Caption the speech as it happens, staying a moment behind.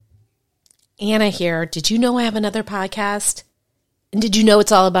Anna here. Did you know I have another podcast? And did you know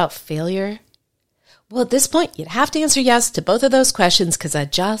it's all about failure? Well, at this point, you'd have to answer yes to both of those questions because I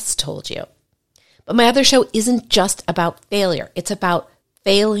just told you. But my other show isn't just about failure. It's about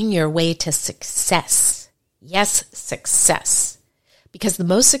failing your way to success. Yes, success. Because the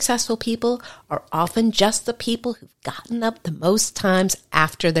most successful people are often just the people who've gotten up the most times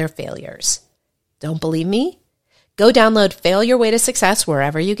after their failures. Don't believe me? Go download Fail Your Way to Success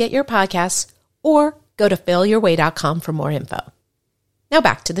wherever you get your podcasts, or go to failyourway.com for more info. Now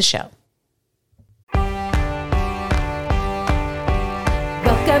back to the show.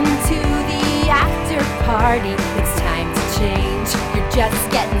 Welcome to the after party. It's time to change. You're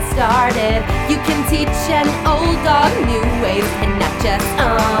just getting started. You can teach an old dog new ways, and not just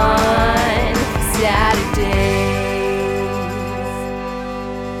on Saturdays.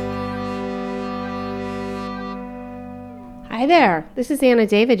 Hi there, this is Anna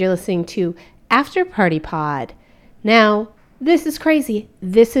David. You're listening to After Party Pod. Now, this is crazy.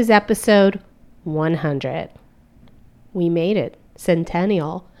 This is episode 100. We made it.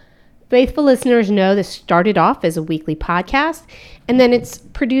 Centennial. Faithful listeners know this started off as a weekly podcast, and then its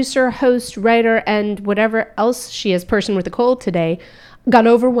producer, host, writer, and whatever else she is, person with a cold today, got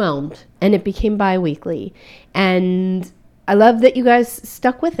overwhelmed, and it became bi-weekly. And I love that you guys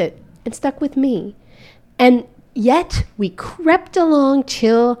stuck with it and stuck with me. And yet, we crept along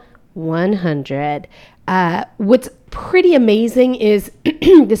till 100. What's pretty amazing is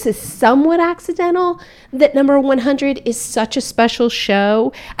this is somewhat accidental that number 100 is such a special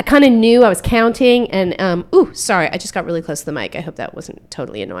show. I kind of knew I was counting and, sorry, I just got really close to the mic. I hope that wasn't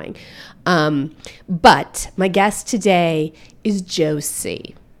totally annoying. But my guest today is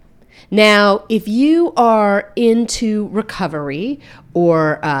Josie. Now, if you are into recovery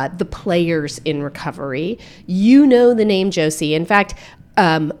or the players in recovery, you know the name Josie. In fact,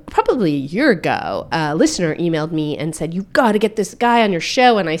 probably a year ago, a listener emailed me and said, "You've got to get this guy on your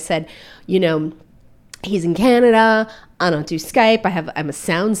show." And I said, he's in Canada. I don't do Skype. I'm a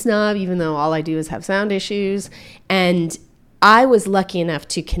sound snob, even though all I do is have sound issues. And I was lucky enough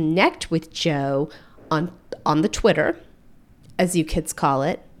to connect with Joe on the Twitter, as you kids call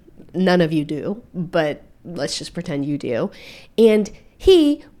it. None of you do, but let's just pretend you do. And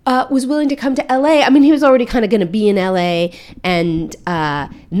he was willing to come to LA. I mean, he was already kind of going to be in LA. And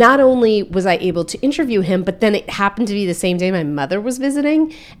not only was I able to interview him, but then it happened to be the same day my mother was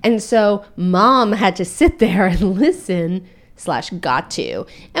visiting. And so mom had to sit there and listen / got to.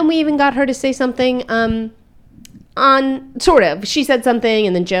 And we even got her to say something on sort of. She said something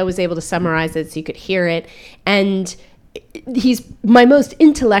and then Joe was able to summarize it so you could hear it. And he's my most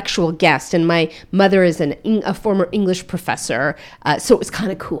intellectual guest, and my mother is a former English professor, so it was kind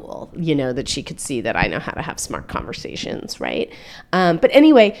of cool, that she could see that I know how to have smart conversations, right? But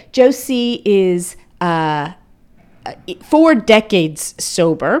anyway, Josie is 4 decades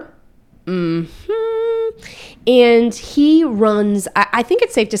sober. And he runs, I think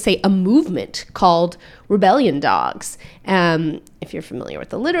it's safe to say, a movement called Rebellion Dogs. If you're familiar with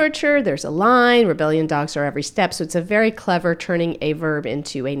the literature, there's a line, rebellion dogs are every step. So it's a very clever turning a verb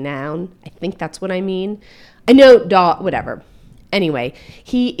into a noun. I think that's what I mean. I know dog, whatever. Anyway,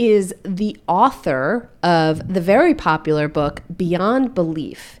 he is the author of the very popular book, Beyond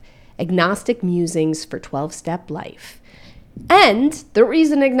Belief, Agnostic Musings for 12-Step Life. And the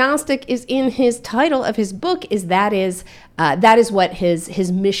reason agnostic is in his title of his book is that is what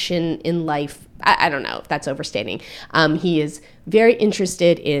his mission in life. I don't know if that's overstating. He is very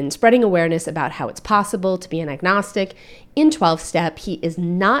interested in spreading awareness about how it's possible to be an agnostic in 12-step. He is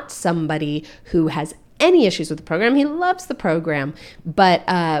not somebody who has any issues with the program. He loves the program,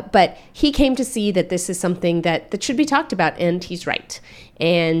 but he came to see that this is something that should be talked about, and he's right.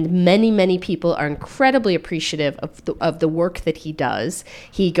 And many, many people are incredibly appreciative of the work that he does.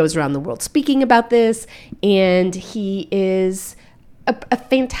 He goes around the world speaking about this, and he is a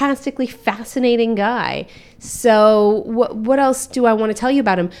fantastically fascinating guy. So what else do I want to tell you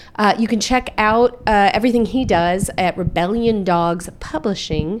about him? You can check out everything he does at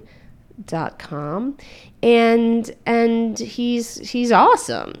rebelliondogspublishing.com, and he's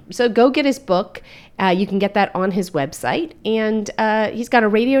awesome. So go get his book. You can get that on his website, and he's got a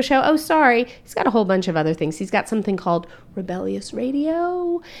radio show. He's got a whole bunch of other things. He's got something called Rebellious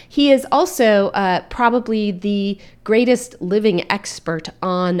Radio. He is also probably the greatest living expert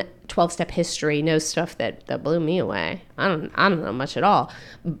on 12-step history. Knows stuff that blew me away. I don't know much at all,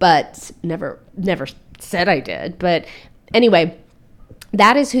 but never said I did. But anyway,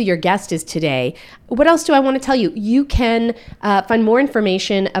 that is who your guest is today. What else do I want to tell you? You can find more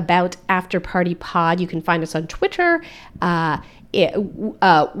information about After Party Pod. You can find us on Twitter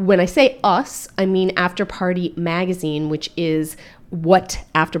when I say us, I mean After Party Magazine, which is what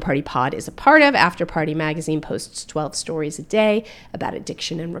After Party Pod is a part of. After Party Magazine posts 12 stories a day about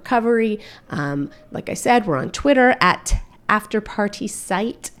addiction and recovery. Like I said, we're on Twitter at After Party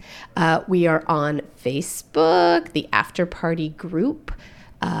Site. We are on Facebook, the After Party Group.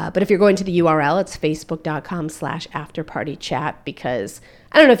 But if you're going to the URL, it's facebook.com/afterpartychat, because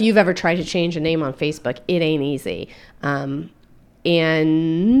I don't know if you've ever tried to change a name on Facebook. It ain't easy. And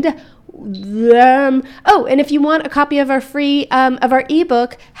if you want a copy of our free, of our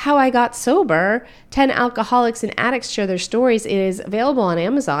ebook, How I Got Sober, 10 Alcoholics and Addicts Share Their Stories, it is available on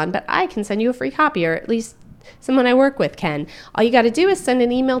Amazon, but I can send you a free copy, or at least someone I work with can. All you got to do is send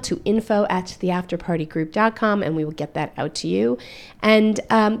an email to info@theafterpartygroup.com, and we will get that out to you. And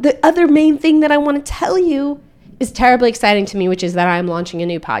the other main thing that I want to tell you is terribly exciting to me, which is that I'm launching a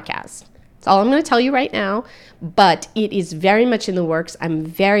new podcast. That's all I'm going to tell you right now, but it is very much in the works. I'm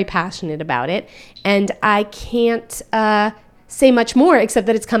very passionate about it, and I can't say much more except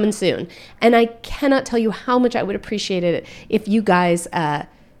that it's coming soon. And I cannot tell you how much I would appreciate it if you guys,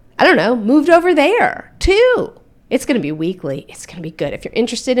 moved over there too. It's going to be weekly. It's going to be good. If you're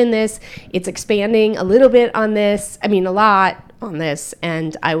interested in this, it's expanding a little bit on this. I mean, a lot on this,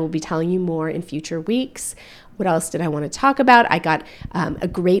 and I will be telling you more in future weeks. What else did I want to talk about? I got a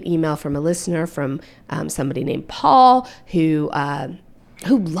great email from a listener, from somebody named Paul, who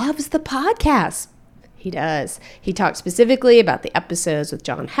loves the podcast. He does. He talked specifically about the episodes with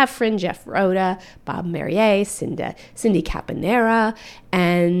John Heffron, Jeff Rhoda, Bob Merrier, Cindy Caponera,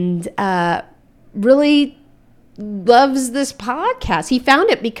 and really loves this podcast. He found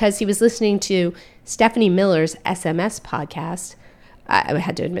it because he was listening to Stephanie Miller's SMS podcast. I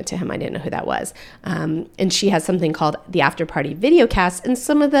had to admit to him I didn't know who that was. And she has something called the After Party Videocast, and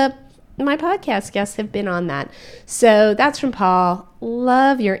some of my podcast guests have been on that. So that's from Paul.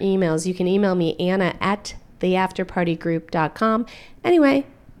 Love your emails. You can email me, Anna@theafterpartygroup.com. Anyway,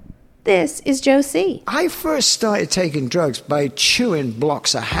 this is Joe C. I first started taking drugs by chewing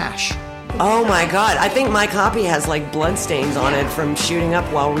blocks of hash. Oh my God, I think my copy has like bloodstains on it from shooting up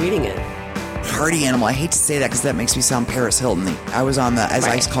while reading it. Party animal. I hate to say that because that makes me sound Paris Hilton. I was on the, as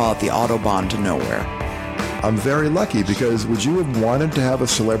I call it, the Autobahn to nowhere. I'm very lucky, because would you have wanted to have a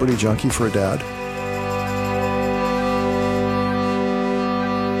celebrity junkie for a dad?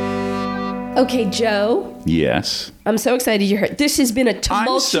 Okay, Joe. Yes. I'm so excited you're here. This has been a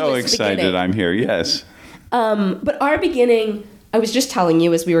tumultuous I'm so excited beginning. I'm here, yes. But our beginning, I was just telling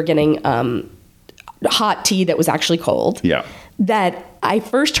you as we were getting hot tea that was actually cold. Yeah. That I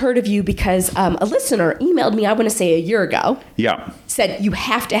first heard of you because a listener emailed me, I want to say a year ago. Yeah. Said, you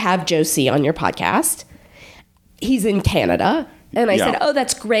have to have Joe C. on your podcast. He's in Canada. And I said, oh,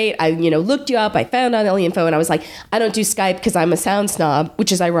 that's great. I, looked you up. I found out all the info. And I was like, I don't do Skype because I'm a sound snob,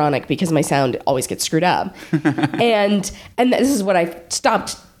 which is ironic because my sound always gets screwed up. and this is what I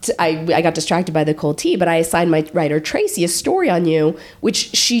stopped. I got distracted by the cold tea, but I assigned my writer, Tracy, a story on you,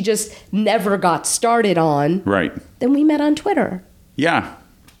 which she just never got started on. Right. Then we met on Twitter. Yeah.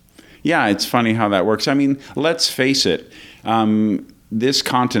 Yeah, it's funny how that works. I mean, let's face it. This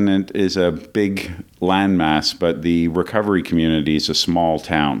continent is a big landmass, but the recovery community is a small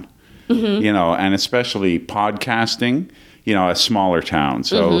town, and especially podcasting, a smaller town.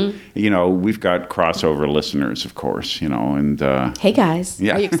 So, we've got crossover listeners, of course, and... hey, guys.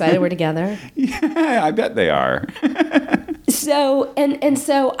 Yeah. Are you excited we're together? Yeah, I bet they are. So,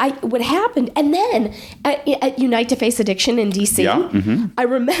 so what happened, and then at Unite to Face Addiction in D.C., I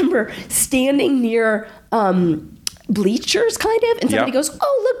remember standing near... bleachers, kind of, and somebody goes,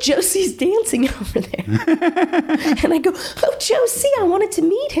 oh, look, Josie's dancing over there. And I go, oh, Josie, I wanted to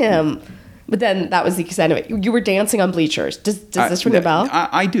meet him. But then that was the extent of it. You were dancing on bleachers. Does this ring a bell?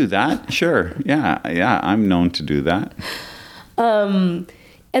 I do that, sure. Yeah, I'm known to do that.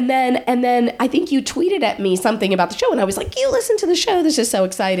 And then I think you tweeted at me something about the show, and I was like, you listen to the show. This is so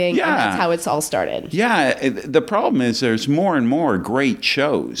exciting. Yeah. And that's how it's all started. Yeah. The problem is there's more and more great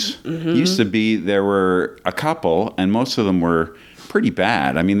shows. Used to be there were a couple, and most of them were pretty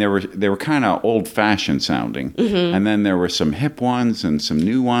bad. I mean, they were kind of old-fashioned sounding. And then there were some hip ones and some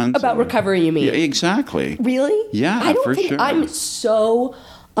new ones. About recovery, you mean? Yeah, exactly. Really? Yeah, I don't think sure. I'm so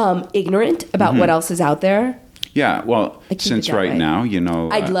ignorant about what else is out there. Yeah, well, since right now,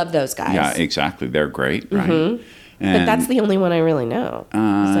 I'd love those guys. Yeah, exactly. They're great, right? And, but that's the only one I really know,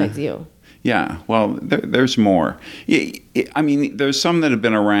 besides you. Yeah, well, there's more. I mean, there's some that have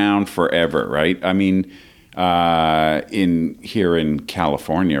been around forever, right? I mean, here in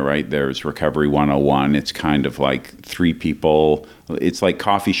California, right, there's Recovery 101. It's kind of like three people. It's like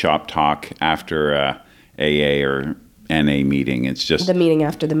coffee shop talk after AA or NA meeting. It's just The meeting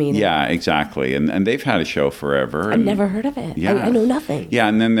after the meeting. Yeah, exactly. And they've had a show forever. I've and, never heard of it. Yeah. I know nothing. Yeah,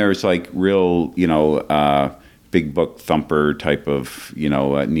 and then there's like real, big book thumper type of,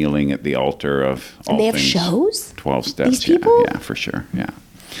 kneeling at the altar of all And they have things. shows? 12 steps. These people? Yeah, for sure. Yeah.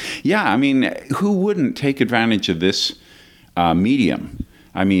 Yeah, I mean, who wouldn't take advantage of this medium?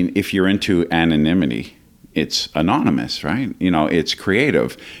 I mean, if you're into anonymity, it's anonymous, right? It's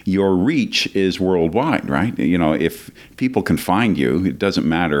creative. Your reach is worldwide, right? If people can find you, it doesn't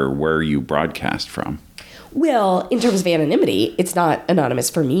matter where you broadcast from. Well, in terms of anonymity, it's not anonymous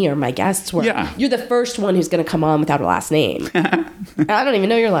for me or my guests. Where Yeah. You're the first one who's going to come on without a last name. I don't even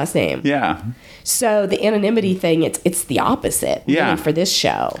know your last name. Yeah. So the anonymity thing, it's the opposite. Yeah. Really, for this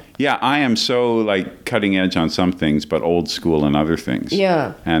show. Yeah, I am so like cutting edge on some things, but old school in other things.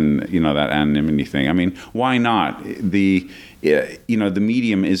 Yeah. And that anonymity thing. I mean, why not? The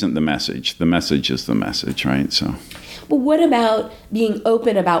medium isn't the message. The message is the message, right? So. But what about being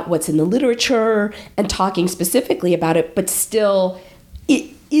open about what's in the literature and talking specifically about it, but still,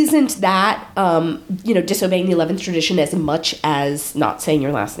 isn't that disobeying the 11th tradition as much as not saying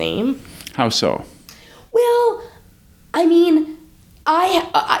your last name? How so? Well, I mean,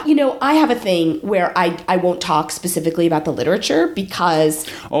 I have a thing where I won't talk specifically about the literature because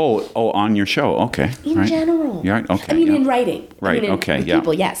Oh, on your show, okay. in general. You're right, okay. I mean, yeah. in writing. Right, okay, with yeah.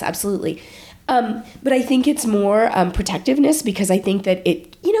 People, yes, absolutely. But I think it's more protectiveness because I think that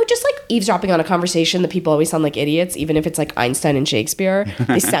it, just like eavesdropping on a conversation, that people always sound like idiots, even if it's like Einstein and Shakespeare.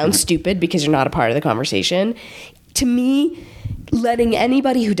 They sound stupid because you're not a part of the conversation. To me, letting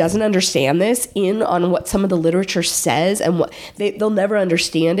anybody who doesn't understand this in on what some of the literature says and what they'll never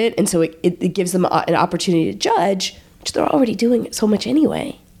understand it. And so it gives them an opportunity to judge, which they're already doing so much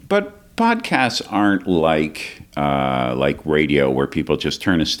anyway. But podcasts aren't like radio where people just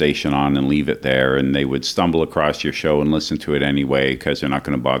turn a station on and leave it there and they would stumble across your show and listen to it anyway because they're not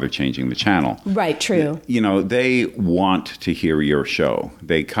going to bother changing the channel. Right, true. They want to hear your show.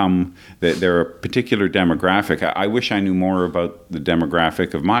 They're a particular demographic. I wish I knew more about the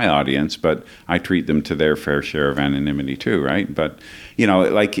demographic of my audience, but I treat them to their fair share of anonymity too, right? But,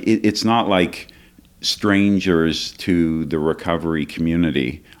 it's not like strangers to the recovery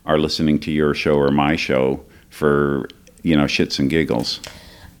community are listening to your show or my show for, shits and giggles.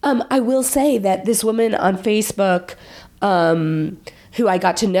 I will say that this woman on Facebook, who I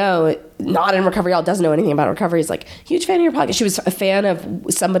got to know, not in recovery, doesn't know anything about recovery, is like, huge fan of your podcast. She was a fan of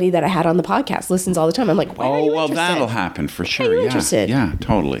somebody that I had on the podcast, listens all the time. I'm like, why are you interested? That'll happen for sure. Why are you interested? Yeah,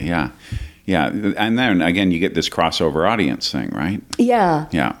 totally. Yeah. Yeah. And then again, you get this crossover audience thing, right? Yeah.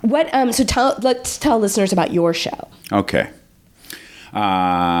 Yeah. What? Let's tell listeners about your show. Okay.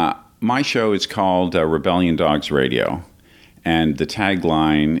 My show is called Rebellion Dogs Radio, and the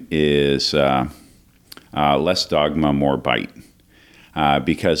tagline is less dogma, more bite,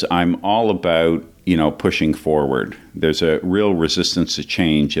 because I'm all about, pushing forward. There's a real resistance to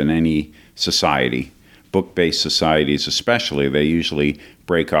change in any society. Book-based societies especially, they usually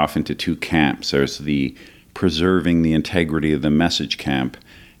break off into two camps. There's the preserving the integrity of the message camp,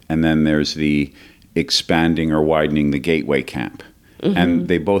 and then there's the expanding or widening the gateway camp. Mm-hmm. And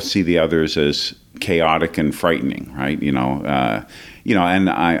they both see the others as chaotic and frightening, right? And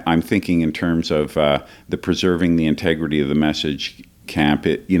I'm thinking in terms of the preserving the integrity of the message camp.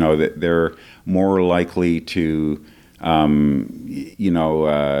 That they're more likely to,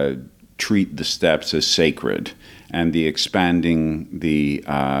 treat the steps as sacred, and the expanding the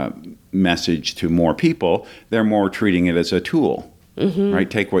message to more people, they're more treating it as a tool,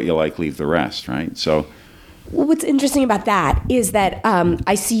 right? Take what you like, leave the rest, right? So. Well, what's interesting about that is that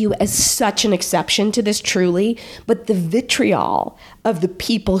I see you as such an exception to this, truly, but the vitriol of the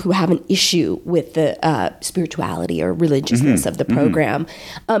people who have an issue with the spirituality or religiousness of the program,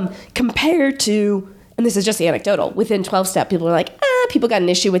 compared to, and this is just anecdotal, within 12-step, people are like, people got an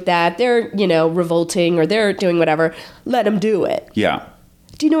issue with that. They're, revolting or they're doing whatever. Let them do it. Yeah.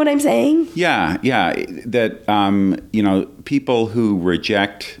 Do you know what I'm saying? Yeah. That, people who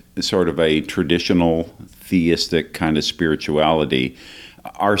reject sort of a traditional theistic kind of spirituality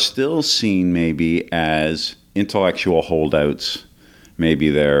are still seen maybe as intellectual holdouts. Maybe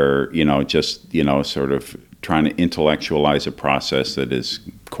they're, sort of trying to intellectualize a process that is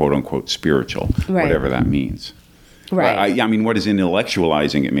quote unquote spiritual, right. Whatever that means. Right. I mean, what does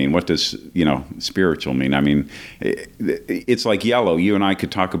intellectualizing it mean? What does, spiritual mean? I mean, it's like yellow. You and I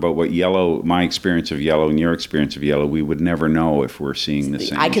could talk about what yellow, my experience of yellow and your experience of yellow, we would never know if we're seeing the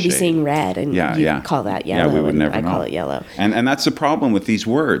same I could shade. be seeing red and you call that yellow. Yeah, we would never know. I call it yellow. And that's the problem with these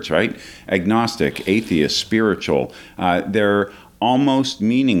words, right? Agnostic, atheist, spiritual. They're almost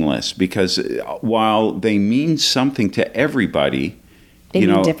meaningless because while they mean something to everybody, They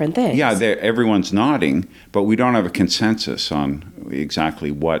mean different things. Yeah, everyone's nodding, but we don't have a consensus on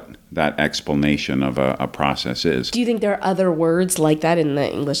exactly what that explanation of a process is. Do you think there are other words like that in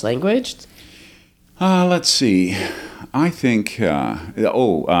the English language? Let's see. I think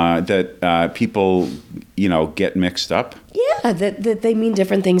that people, get mixed up. Yeah, that they mean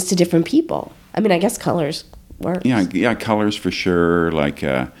different things to different people. I mean, I guess colors work. Yeah, colors for sure. Like,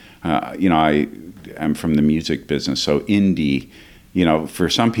 I am from the music business, so indie. For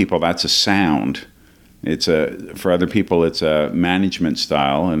some people that's a sound. For other people it's a management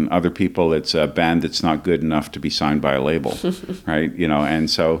style, and other people it's a band that's not good enough to be signed by a label, right? And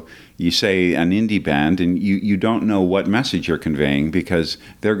so you say an indie band, and you don't know what message you're conveying because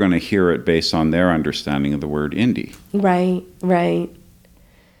they're going to hear it based on their understanding of the word indie. Right.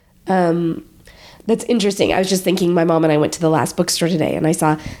 That's interesting. I was just thinking, my mom and I went to the last bookstore today, and I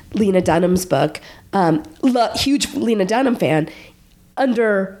saw Lena Dunham's book. Huge Lena Dunham fan.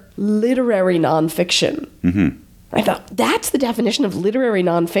 Under literary nonfiction. Mm-hmm. I thought, that's the definition of literary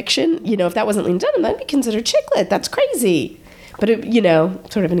nonfiction? If that wasn't Lena Dunham, that'd be considered chick lit. That's crazy. But,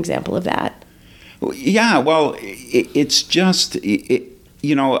 sort of an example of that. Yeah, well, it's just,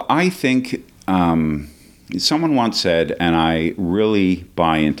 I think someone once said, and I really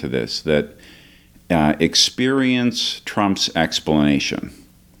buy into this, that experience trumps explanation.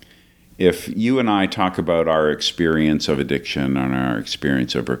 If you and I talk about our experience of addiction and our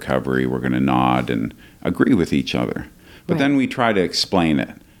experience of recovery, we're going to nod and agree with each other. But then we try to explain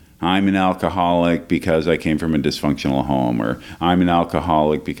it. I'm an alcoholic because I came from a dysfunctional home, or I'm an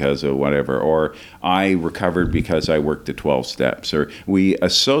alcoholic because of whatever, or I recovered because I worked the 12 steps, or we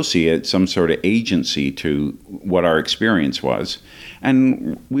associate some sort of agency to what our experience was,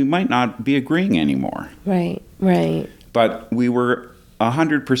 and we might not be agreeing anymore. Right. But we were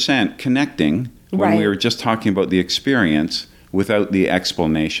 100% connecting when we were just talking about the experience without the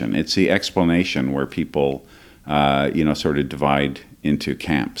explanation. It's the explanation where people, sort of divide into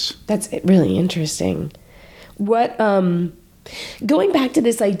camps. That's really interesting. What, going back to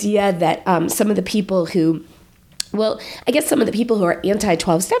this idea that some of the people who, some of the people who are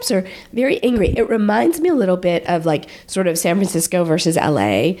anti-12 steps are very angry. It reminds me a little bit of like sort of San Francisco versus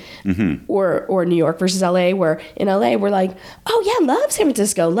LA, mm-hmm. or New York versus LA, where in LA we're like, oh yeah, love San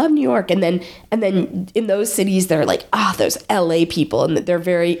Francisco, love New York. And then in those cities they're like, those LA people, and they're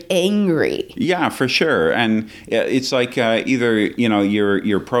very angry. Yeah, for sure. And it's like either,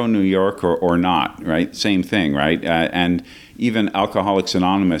 you're pro New York or not, right? Same thing, right? And even Alcoholics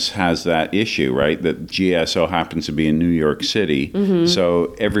Anonymous has that issue, right? That GSO happens to be in New York City. Mm-hmm.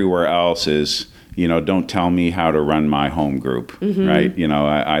 So everywhere else is, don't tell me how to run my home group, mm-hmm. right?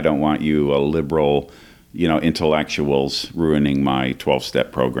 I don't want you liberal, intellectuals ruining my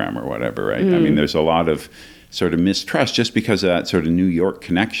 12-step program or whatever, right? Mm. I mean, there's a lot of sort of mistrust just because of that sort of New York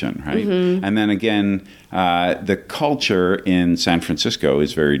connection, right? Mm-hmm. And then again, the culture in San Francisco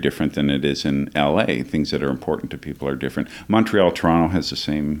is very different than it is in LA. Things that are important to people are different. Montreal, Toronto has the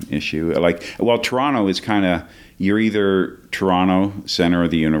same issue. Toronto is kind of, you're either Toronto, center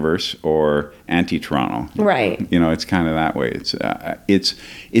of the universe, or anti-Toronto. Right. It's kind of that way. It's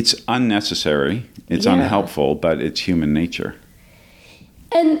unnecessary, it's unhelpful, but it's human nature.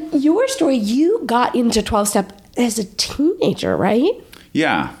 And your story, you got into 12-step as a teenager, right?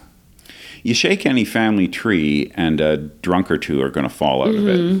 Yeah. You shake any family tree and a drunk or two are going to fall out mm-hmm.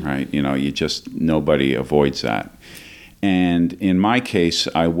 of it, right? Nobody avoids that. And in my case,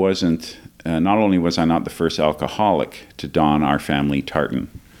 I wasn't, not only was I not the first alcoholic to don our family tartan.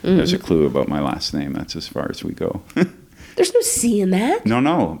 Mm-hmm. There's a clue about my last name. That's as far as we go. There's no C in that?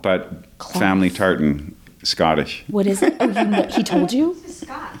 No, but Cloth. Family tartan. Scottish. What is it? Oh, he told you? It's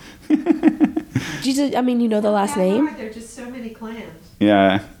Scott. You know the last name? There are just so many clans.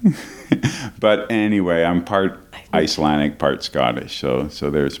 Yeah. But anyway, I'm part Icelandic, part Scottish. So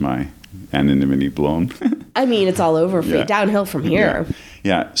there's my anonymity blown. It's all over for you. Downhill from here.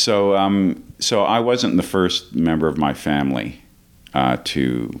 Yeah. So I wasn't the first member of my family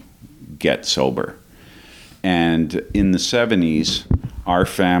to get sober. And in the 70s, our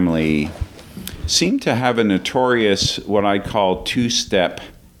family seemed to have a notorious, what I'd call, two-step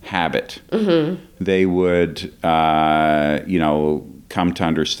habit. Mm-hmm. They would, come to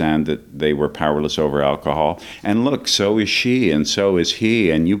understand that they were powerless over alcohol. And look, so is she, and so is he,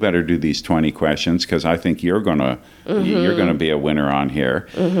 and you better do these 20 questions because I think you're gonna be a winner on here.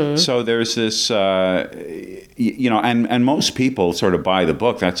 Mm-hmm. So there's this, and most people sort of buy the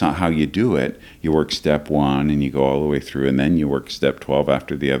book. That's not how you do it. You work step 1 and you go all the way through, and then you work step 12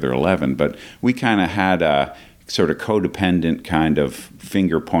 after the other 11. But we kind of had sort of codependent kind of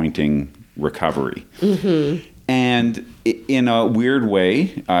finger pointing recovery. And in a weird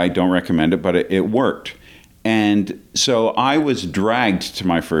way, I don't recommend it, but it worked. And so I was dragged to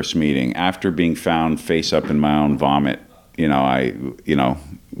my first meeting after being found face up in my own vomit. In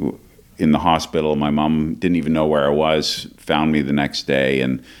the hospital, my mom didn't even know where I was, found me the next day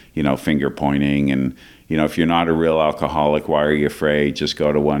and, finger pointing. And, if you're not a real alcoholic, why are you afraid? Just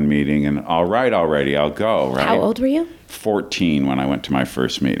go to one meeting and all right, already, I'll go, right? How old were you? 14 when I went to my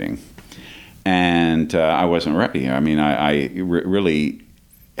first meeting. And I wasn't ready. I mean, I really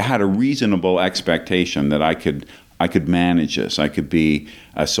had a reasonable expectation that I could manage this. I could be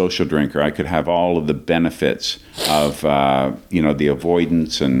a social drinker. I could have all of the benefits of the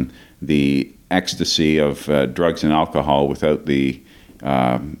avoidance and the ecstasy of drugs and alcohol without the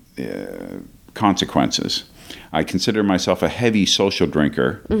consequences. I consider myself a heavy social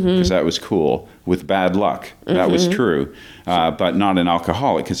drinker because that was cool. With bad luck, that was true, but not an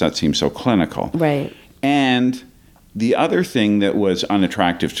alcoholic because that seems so clinical. Right. And the other thing that was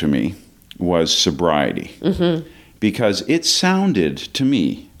unattractive to me was sobriety, because it sounded to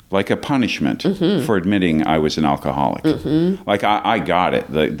me like a punishment for admitting I was an alcoholic. Like I got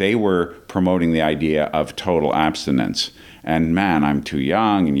it. They were promoting the idea of total abstinence. And man, I'm too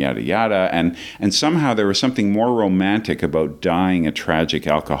young and yada yada. And somehow there was something more romantic about dying a tragic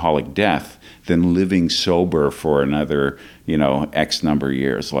alcoholic death than living sober for another, X number of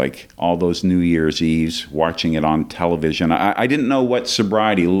years. Like all those New Year's Eves, watching it on television. I didn't know what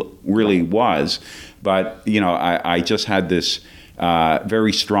sobriety really was, but, I just had this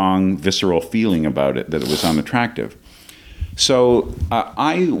very strong visceral feeling about it that it was unattractive. So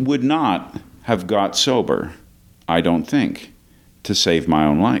I would not have got sober, I don't think, to save my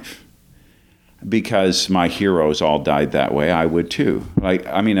own life. Because my heroes all died that way, I would too.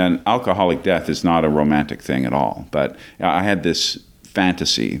 An alcoholic death is not a romantic thing at all. But I had this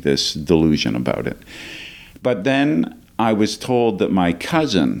fantasy, this delusion about it. But then I was told that my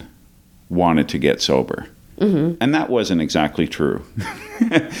cousin wanted to get sober. And that wasn't exactly true.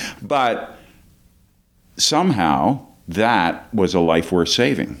 But somehow that was a life worth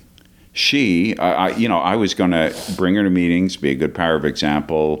saving. She, I was going to bring her to meetings, be a good power of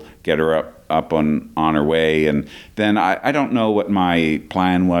example, get her up on her way. And then I don't know what my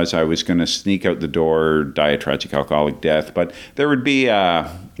plan was. I was going to sneak out the door, die a tragic alcoholic death. But there would be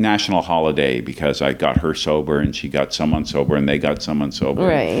a national holiday because I got her sober and she got someone sober and they got someone sober.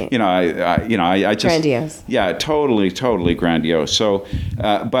 Right. I just... Grandiose. Yeah, totally grandiose. So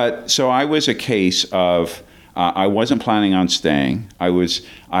I was a case of... I wasn't planning on staying. I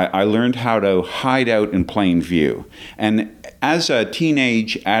learned how to hide out in plain view. And as a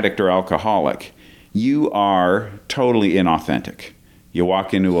teenage addict or alcoholic, you are totally inauthentic. You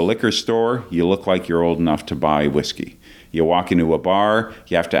walk into a liquor store, you look like you're old enough to buy whiskey. You walk into a bar,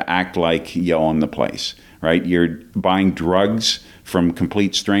 you have to act like you own the place, right? You're buying drugs from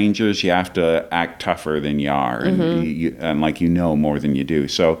complete strangers, you have to act tougher than you are and like more than you do.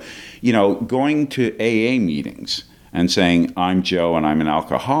 So, going to AA meetings and saying, I'm Joe and I'm an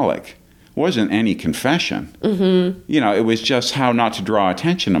alcoholic wasn't any confession. It was just how not to draw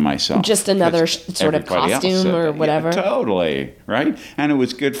attention to myself. Just another sort of costume or whatever. Yeah, totally, right? And it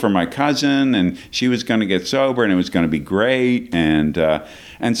was good for my cousin, and she was going to get sober, and it was going to be great. And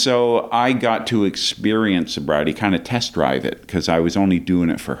so I got to experience sobriety, kind of test drive it, because I was only doing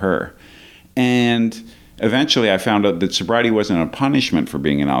it for her. And eventually I found out that sobriety wasn't a punishment for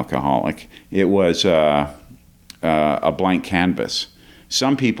being an alcoholic. It was a blank canvas.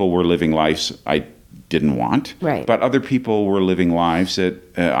 Some people were living lives I didn't want, right. But other people were living lives that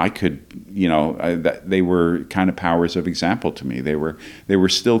I could, that they were kind of powers of example to me. They were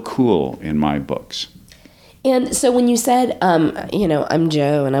still cool in my books. And so when you said, I'm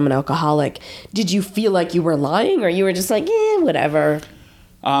Joe and I'm an alcoholic, did you feel like you were lying, or you were just like, whatever?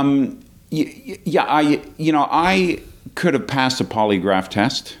 I could have passed a polygraph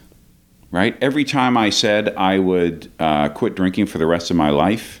test. Right? Every time I said I would quit drinking for the rest of my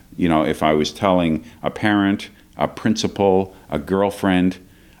life, if I was telling a parent, a principal, a girlfriend,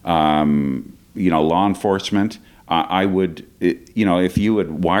 law enforcement, I would, if you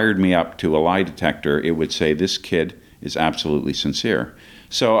had wired me up to a lie detector, it would say this kid is absolutely sincere.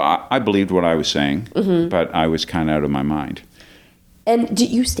 So I believed what I was saying, but I was kind of out of my mind. And did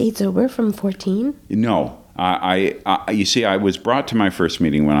you stay sober from 14? No. You see, I was brought to my first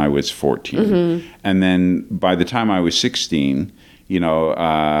meeting when I was 14. And then by the time I was 16,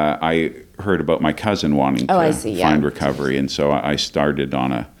 I heard about my cousin wanting to find recovery. And so I started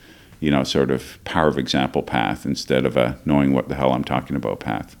on a, sort of power of example path instead of a knowing what the hell I'm talking about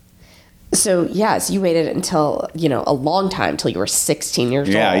path. So, yes, you waited until, a long time, till you were 16 years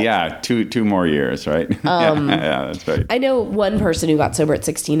old. Yeah. Two more years, right? Yeah, that's right. I know one person who got sober at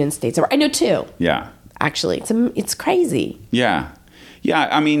 16 and stayed sober. I know two. Yeah. Actually, it's crazy. Yeah.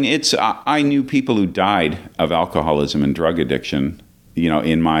 I mean, I knew people who died of alcoholism and drug addiction,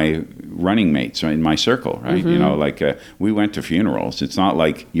 in my running mates, in my circle, right? Mm-hmm. We went to funerals. It's not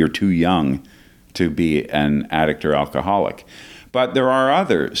like you're too young to be an addict or alcoholic. But there are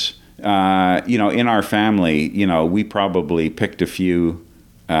others. In our family, we probably picked a few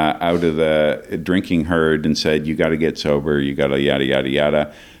out of the drinking herd and said, you got to get sober, you got to yada, yada,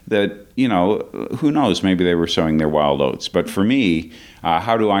 yada. That, who knows, maybe they were sowing their wild oats. But for me,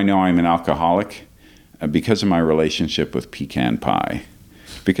 how do I know I'm an alcoholic? Because of my relationship with pecan pie.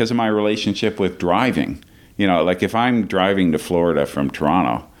 Because of my relationship with driving. If I'm driving to Florida from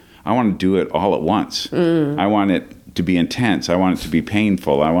Toronto, I want to do it all at once. I want it to be intense. I want it to be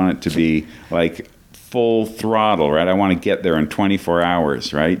painful. I want it to be full throttle, right? I want to get there in 24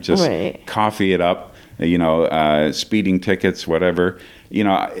 hours, right? Just coffee it up, speeding tickets, whatever.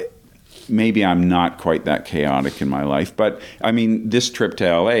 Maybe I'm not quite that chaotic in my life, but I mean, this trip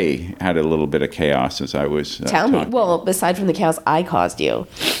to LA had a little bit of chaos as I was. Tell me. Well, aside from the chaos I caused you.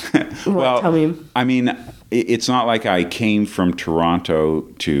 Tell me. I mean, it's not like I came from Toronto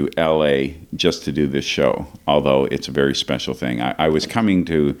to LA just to do this show, although it's a very special thing. I was coming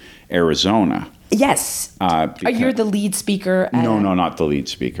to Arizona. Yes. You're the lead speaker. No, not the lead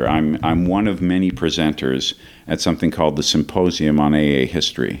speaker. I'm one of many presenters at something called the Symposium on AA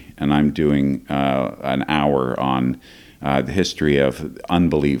History, and I'm doing an hour on the history of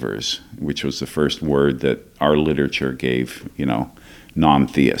unbelievers, which was the first word that our literature gave,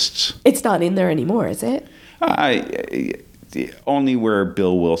 non-theists. It's not in there anymore, is it? Only where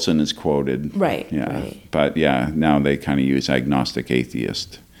Bill Wilson is quoted. Right. Yeah. Right. But now they kind of use agnostic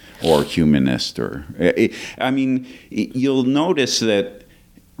atheist. Or humanist, you'll notice that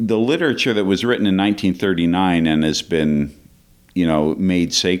the literature that was written in 1939 and has been,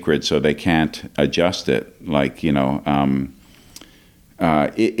 made sacred so they can't adjust it.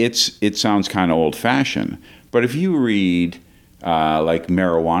 It sounds kind of old-fashioned. But if you read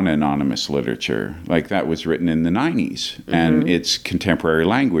Marijuana Anonymous literature, that was written in the 90s, and it's contemporary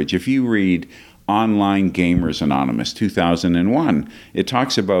language. If you read Online Gamers Anonymous, 2001. It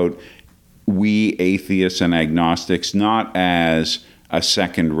talks about we atheists and agnostics not as a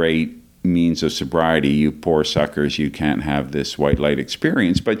second-rate means of sobriety. You poor suckers, you can't have this white light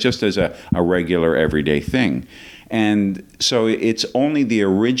experience, but just as a regular everyday thing. And so it's only the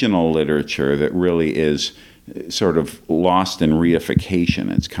original literature that really is sort of lost in reification.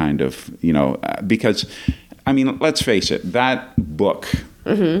 It's kind of, because, let's face it, that book...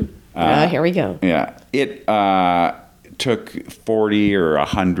 Mm-hmm. Here we go. Yeah. It took 40 or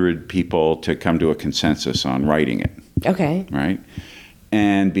 100 people to come to a consensus on writing it. Okay. Right?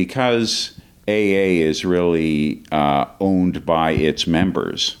 And because AA is really owned by its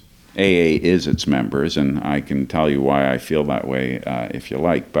members, AA is its members, and I can tell you why I feel that way if you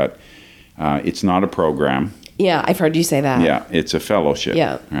like, but it's not a program. Yeah, I've heard you say that. Yeah, it's a fellowship.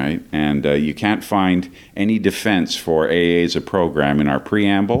 Yeah. Right? And you can't find any defense for AA as a program in our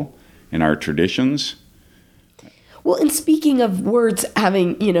preamble, in our traditions. Well, and speaking of words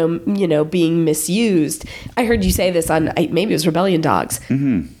having, being misused, I heard you say this on, maybe it was Rebellion Dogs.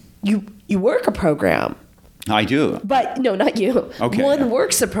 Mm-hmm. You work a program. I do. But no, not you. Okay. One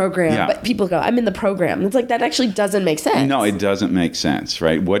works a program, but people go, I'm in the program. It's that actually doesn't make sense. No, it doesn't make sense,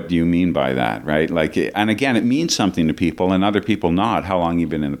 right? What do you mean by that, right? And again, it means something to people and other people not, how long you've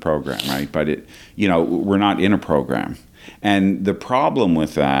been in the program, right? But we're not in a program. And the problem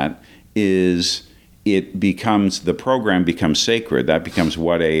with that is the program becomes sacred. That becomes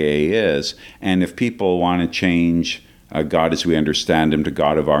what AA is. And if people want to change God as we understand him to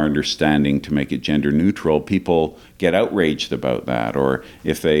God of our understanding to make it gender neutral, people get outraged about that. Or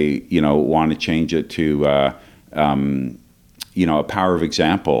if they, want to change it to, a power of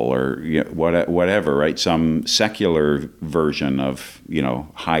example or whatever, right? Some secular version of,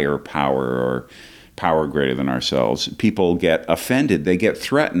 higher power or power greater than ourselves. People get offended. They get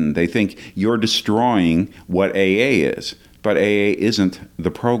threatened. They think you're destroying what AA is. But AA isn't the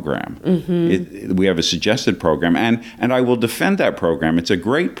program. Mm-hmm. We have a suggested program, and I will defend that program. It's a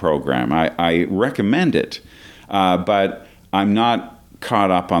great program. I recommend it, but I'm not caught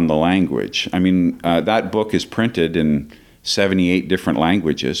up on the language. That book is printed in 78 different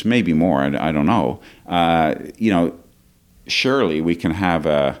languages, maybe more. I don't know. Surely we can have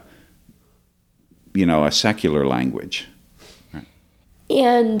a secular language.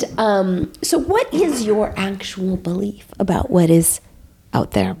 And so what is your actual belief about what is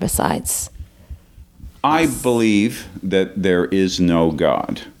out there besides? I believe that there is no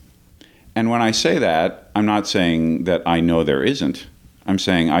God. And when I say that, I'm not saying that I know there isn't. I'm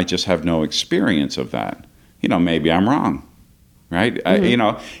saying I just have no experience of that. Maybe I'm wrong, right?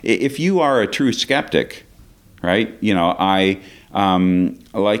 If you are a true skeptic, right? I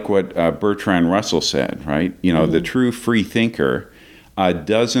like what Bertrand Russell said, right? The true free thinker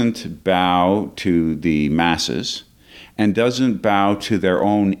doesn't bow to the masses and doesn't bow to their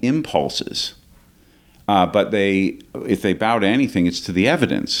own impulses. But if they bow to anything, it's to the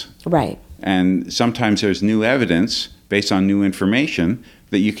evidence. Right. And sometimes there's new evidence based on new information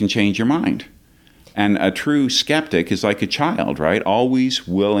that you can change your mind. And a true skeptic is like a child, right? Always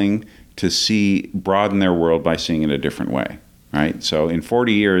willing to broaden their world by seeing it a different way, right? So in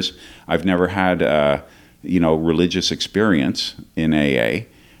 40 years, I've never had religious experience in AA.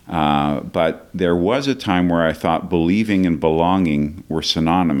 But there was a time where I thought believing and belonging were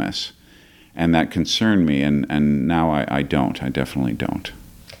synonymous. And that concerned me, and now I don't. I definitely don't.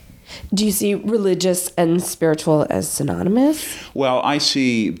 Do you see religious and spiritual as synonymous? Well, I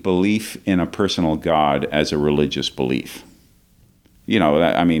see belief in a personal God as a religious belief.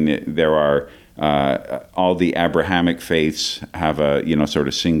 There are all the Abrahamic faiths have a sort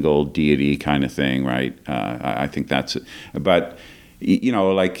of single deity kind of thing, right? I think that's it. But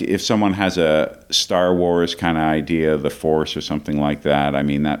like if someone has a Star Wars kind of idea, the Force or something like that,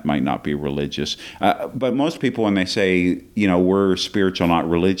 that might not be religious. But most people, when they say, we're spiritual, not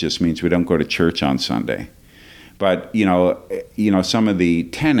religious, means we don't go to church on Sunday. But, some of the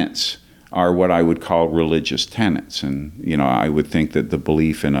tenets are what I would call religious tenets. And, I would think that the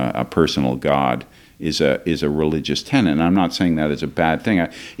belief in a personal God is a religious tenet. And I'm not saying that is a bad thing.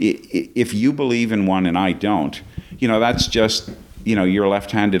 If you believe in one and I don't, that's just... you're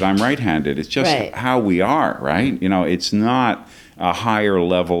left-handed, I'm right-handed. It's just how we are, right? It's not a higher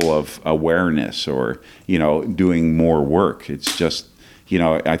level of awareness or, doing more work. It's just,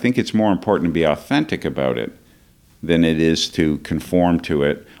 I think it's more important to be authentic about it than it is to conform to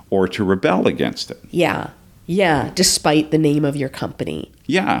it or to rebel against it. Yeah. Yeah, despite the name of your company.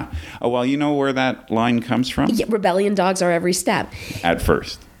 Yeah. Well, you know where that line comes from? Yeah, rebellion dogs are every step. At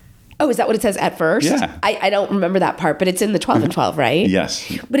first. Oh, is that what it says at first? Yeah. I don't remember that part, but it's in the 12 and 12, right?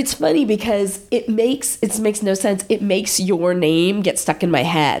 Yes. But it's funny because it makes no sense. It makes your name get stuck in my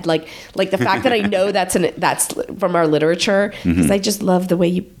head. Like the fact that I know that's from our literature, because I just love the way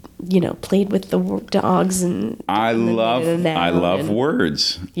you played with the dogs and I love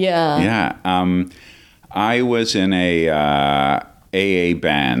words. Yeah. Yeah. I was in a AA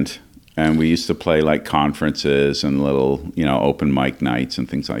band. And we used to play like conferences and little, open mic nights and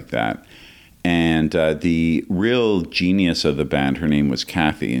things like that. And the real genius of the band, her name was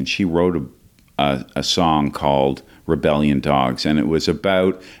Kathy, and she wrote a song called Rebellion Dogs. And it was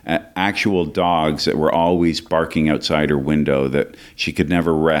about actual dogs that were always barking outside her window, that she could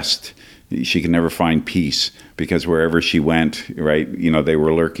never rest. She could never find peace because wherever she went, right, they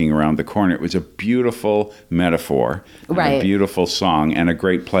were lurking around the corner. It was a beautiful metaphor, right. A beautiful song, and a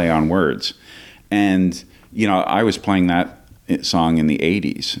great play on words. And, I was playing that song in the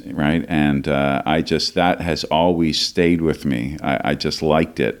 80s, right? And that has always stayed with me. I just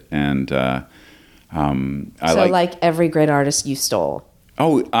liked it. And like every great artist you stole.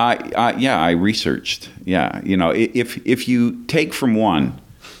 Oh, I researched. Yeah. If you take from one,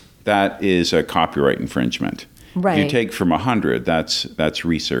 that is a copyright infringement. Right. If you take from 100, that's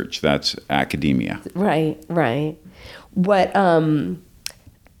research. That's academia. Right. What? And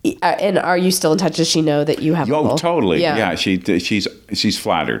are you still in touch? Does she know that you have? Oh, totally. Yeah. She's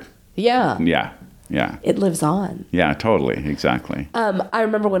flattered. Yeah. Yeah. It lives on. Yeah, totally. Exactly. I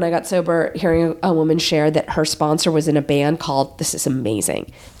remember when I got sober, hearing a woman share that her sponsor was in a band called, this is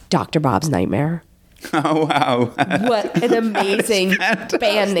amazing, Dr. Bob's Nightmare. Oh, wow. What an amazing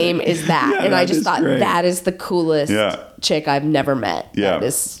band name is that? Yeah, and I just thought, great. That is the coolest chick I've never met. Yeah. That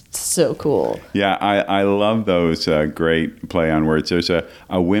is so cool. Yeah, I love those great play on words. There's a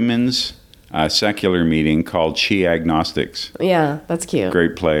women's secular meeting called She Agnostics. Yeah, that's cute.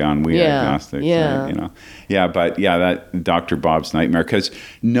 Great play on we agnostics. Yeah. Right, that Dr. Bob's Nightmare, because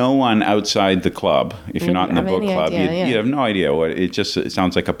no one outside the club, if you're not in the book club, you have no idea what it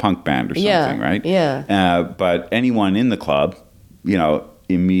sounds like a punk band or something, right? Yeah. But anyone in the club,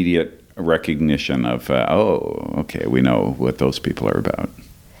 immediate recognition of, okay, we know what those people are about.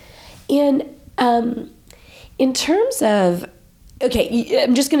 And in terms of, okay,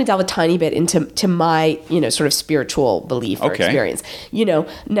 I'm just going to delve a tiny bit into my, sort of spiritual belief or experience.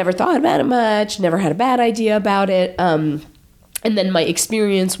 Never thought about it much, never had a bad idea about it. And then my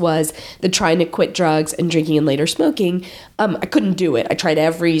experience was that trying to quit drugs and drinking and later smoking, I couldn't do it. I tried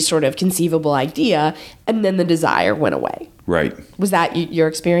every sort of conceivable idea, and then the desire went away. Right. Was that your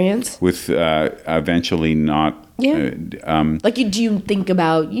experience? With eventually not. Yeah. Like, do you think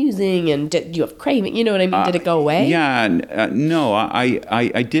about using, and do you have craving? You know what I mean? Did it go away? Yeah. No,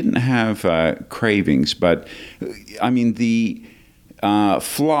 I didn't have cravings, but I mean, the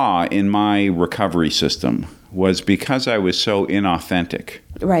flaw in my recovery system was because I was so inauthentic.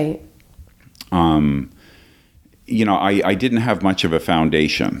 Right. You know, I didn't have much of a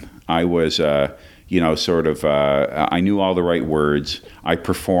foundation. I was, you know, sort of, I knew all the right words. I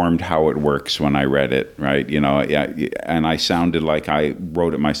performed how it works when I read it, right? You know, and I sounded like I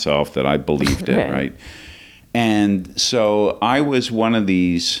wrote it myself, that I believed it, right? And so I was one of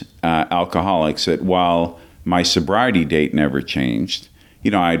these alcoholics that, while my sobriety date never changed,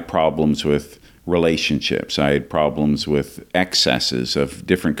 you know, I had problems with relationships. I had problems with excesses of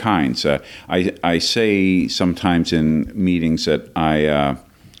different kinds. I say sometimes in meetings that I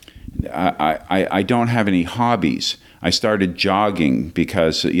don't have any hobbies. I started jogging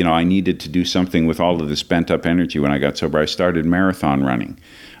because, you know, I needed to do something with all of this pent up energy when I got sober. I started marathon running.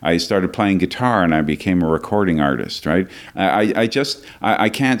 I started playing guitar and I became a recording artist, right? I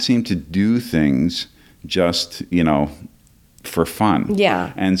can't seem to do things just, you know, for fun.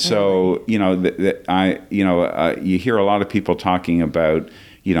 Yeah. And so, you know, you hear a lot of people talking about,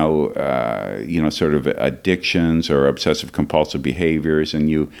 you know, sort of addictions or obsessive compulsive behaviors, and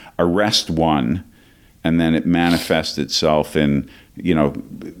you arrest one, and then it manifests itself in, you know,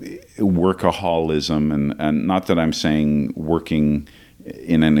 workaholism. And not that I'm saying working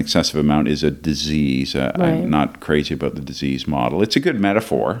in an excessive amount is a disease. I'm not crazy about the disease model. It's a good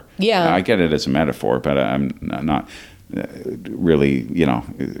metaphor. Yeah. I get it as a metaphor, but I'm not really, you know,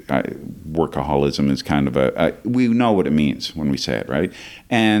 workaholism is kind of we know what it means when we say it, right?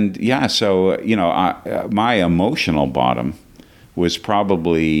 And yeah, so, you know, my emotional bottom was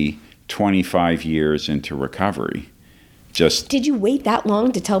probably 25 years into recovery. Did you wait that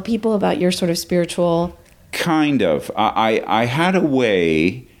long to tell people about your sort of spiritual? Kind of. I had a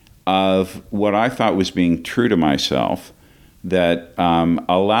way of what I thought was being true to myself that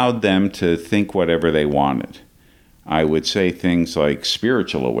allowed them to think whatever they wanted. I would say things like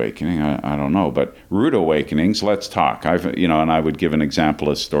spiritual awakening, I don't know, but rude awakenings, let's talk. And I would give an example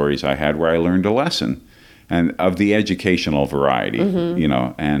of stories I had where I learned a lesson, and of the educational variety, you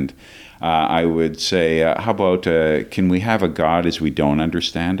know, and I would say, how about, can we have a God as we don't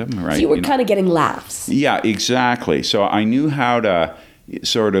understand him, right? So you were kind of getting laughs. Yeah, exactly. So I knew how to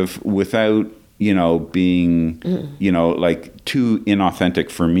sort of, without, you know, being, you know, like too inauthentic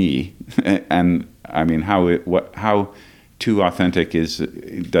for me, and I mean, how too authentic is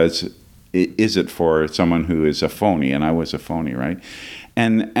it for someone who is a phony? And I was a phony, right?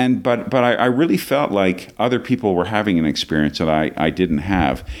 But I really felt like other people were having an experience that I didn't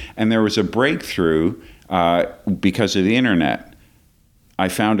have, and there was a breakthrough because of the internet. I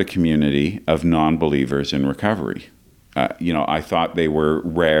found a community of non-believers in recovery. You know, I thought they were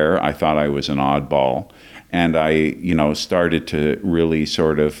rare. I thought I was an oddball, and I, you know, started to really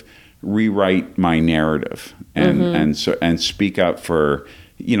sort of rewrite my narrative and speak up for,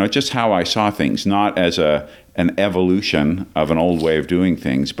 you know, just how I saw things, not as an evolution of an old way of doing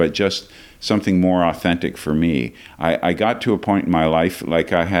things, but just something more authentic for me. I got to a point in my life,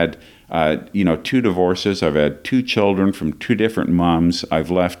 like I had, you know, 2 divorces. I've had 2 children from 2 different moms. I've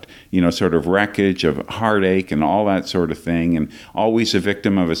left, you know, sort of wreckage of heartache and all that sort of thing, and always a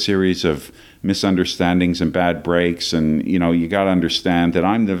victim of a series of misunderstandings and bad breaks. And, you know, you got to understand that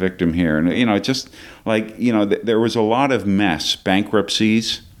I'm the victim here. And, you know, just like, you know, there was a lot of mess,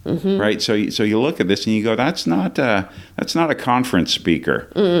 bankruptcies, right? So you look at this and you go, that's not a conference speaker.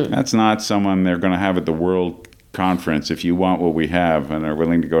 That's not someone they're going to have at the World Conference if you want what we have and are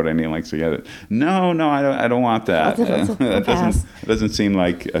willing to go to any lengths to get it. No, I don't want that. That doesn't seem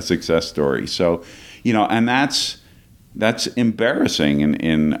like a success story. So, you know, and that's embarrassing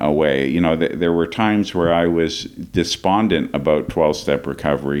in a way. You know, there were times where I was despondent about 12-step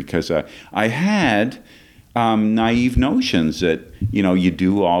recovery because I had naive notions that, you know, you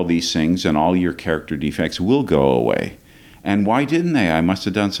do all these things and all your character defects will go away. And why didn't they? I must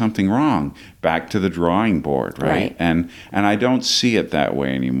have done something wrong. Back to the drawing board, right? And I don't see it that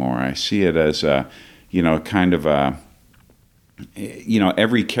way anymore. I see it as a, you know, kind of a, you know,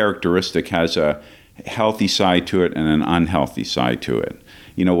 every characteristic has a healthy side to it and an unhealthy side to it.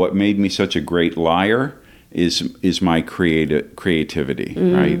 You know, what made me such a great liar is my creativity,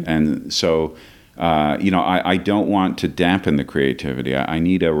 right? And so, you know, I don't want to dampen the creativity. I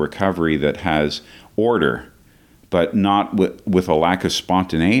need a recovery that has order, but not with a lack of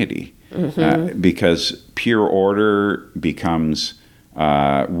spontaneity, because pure order becomes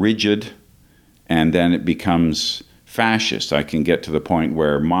rigid, and then it becomes fascist. I can get to the point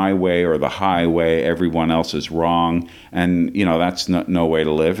where my way or the highway, everyone else is wrong, and that's no way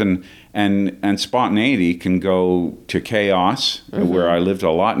to live. And spontaneity can go to chaos, where I lived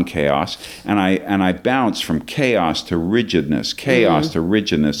a lot in chaos, and I bounced from chaos to rigidness. Chaos to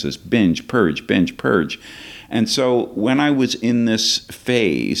rigidness is binge, purge. And so when I was in this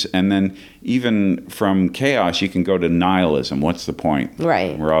phase, and then even from chaos, you can go to nihilism. What's the point?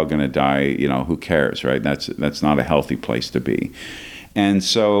 Right. We're all going to die. Who cares, right? That's not a healthy place to be. And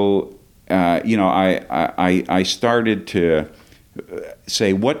so, I started to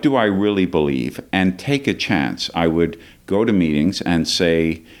say, what do I really believe? And take a chance. I would go to meetings and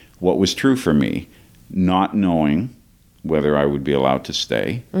say what was true for me, not knowing whether I would be allowed to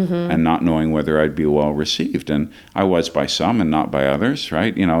stay, and not knowing whether I'd be well received. And I was by some and not by others,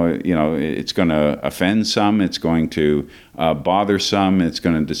 right? It's going to offend some, it's going to bother some, it's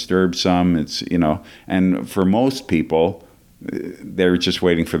going to disturb some, and for most people, they're just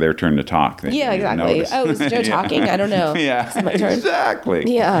waiting for their turn to talk. Yeah, exactly. Oh, is Joe talking? I don't know. Yeah, it's my turn.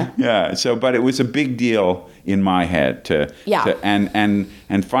 Exactly. Yeah. Yeah. So, but it was a big deal in my head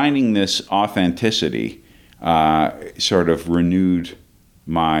and finding this authenticity sort of renewed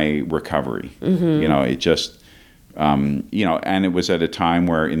my recovery. It just, and it was at a time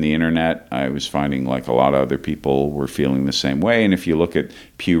where in the internet, I was finding like a lot of other people were feeling the same way. And if you look at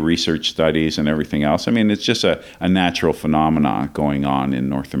Pew Research studies and everything else, it's just a natural phenomenon going on in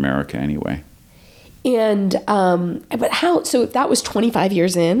North America anyway. And, but so that was 25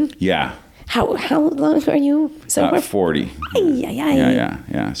 years in? Yeah. How long are you sober? 40.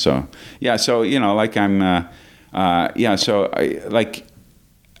 Yeah. So like I'm,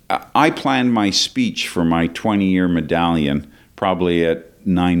 I planned my speech for my 20-year medallion probably at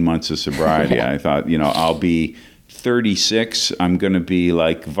 9 months of sobriety. I thought, I'll be 36. I'm going to be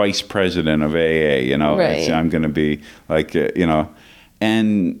like vice president of AA, Right. I'm going to be like,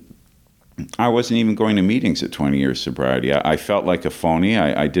 and I wasn't even going to meetings at 20 years sobriety. I felt like a phony.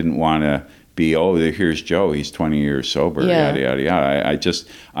 I didn't want to be, here's Joe, he's 20 years sober, yada, yada, yada.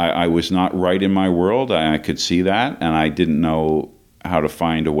 I was not right in my world. I could see that, and I didn't know how to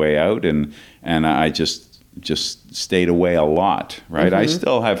find a way out, and I just stayed away a lot, right? I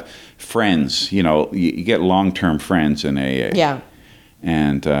still have friends, you get long-term friends in AA. Yeah.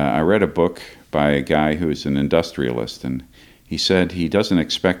 And I read a book by a guy who's an industrialist, and he said he doesn't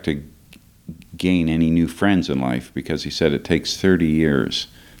expect to gain any new friends in life because he said it takes 30 years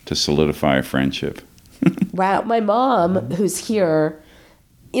to solidify a friendship. Wow. My mom, who's here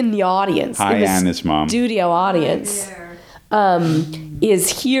in the audience, Hi, in the Anna's mom. studio audience,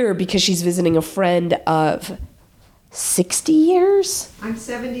 is here because she's visiting a friend of 60 years? I'm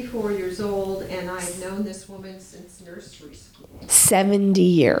 74 years old, and I've known this woman since nursery school. 70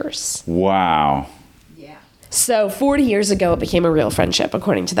 years. Wow. Yeah. So 40 years ago, it became a real friendship,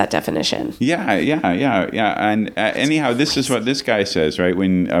 according to that definition. Yeah. And anyhow, this is what this guy says, right?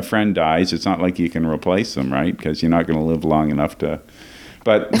 When a friend dies, it's not like you can replace them, right? Because you're not going to live long enough to.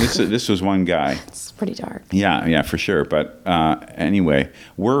 But this was one guy. It's pretty dark. Yeah, for sure. But anyway,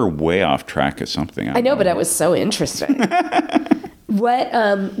 we're way off track of something. I know, but it was so interesting.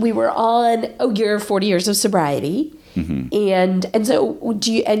 What we were on? Oh, you're 40 years of sobriety, and so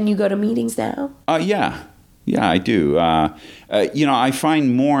you go to meetings now? Yeah, I do. I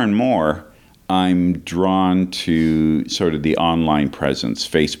find more and more I'm drawn to sort of the online presence,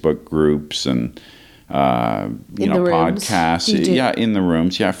 Facebook groups and podcasts. Yeah, in the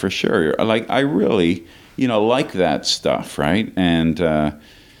rooms. Yeah, for sure. Like I really, like that stuff, right? And so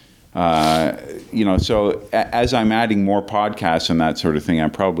as I'm adding more podcasts and that sort of thing,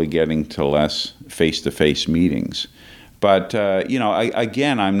 I'm probably getting to less face-to-face meetings. But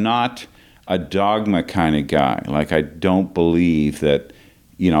again, I'm not a dogma kind of guy. Like I don't believe that,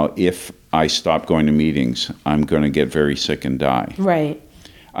 if I stop going to meetings, I'm going to get very sick and die. Right.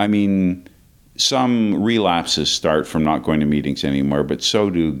 I mean, some relapses start from not going to meetings anymore, but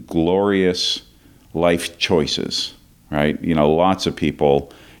so do glorious life choices, right? Lots of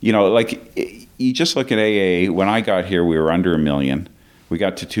people, like you just look at AA. When I got here, we were under 1 million. We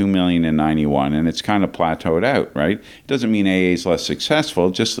got to 2 million in 91, and it's kind of plateaued out, right? It doesn't mean AA is less successful.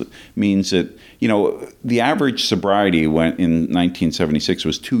 It just means that, the average sobriety in 1976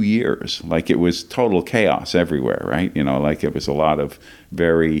 was 2 years. Like it was total chaos everywhere, right? Like it was a lot of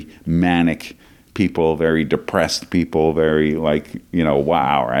very manic people, very depressed people, very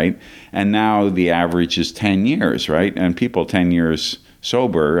wow, right? And now the average is 10 years, right? And people 10 years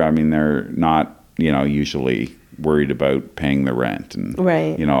sober, I mean, they're not, usually worried about paying the rent and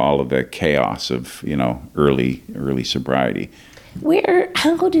Right. all of the chaos of early sobriety.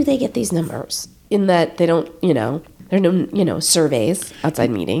 How do they get these numbers? In that they don't, there are no, surveys outside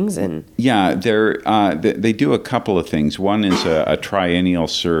meetings and. Yeah, they do a couple of things. One is a triennial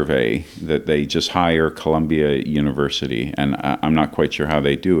survey that they just hire Columbia University, and I'm not quite sure how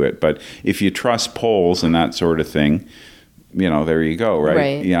they do it. But if you trust polls and that sort of thing, there you go, right?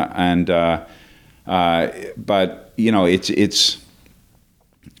 Right. Yeah, and but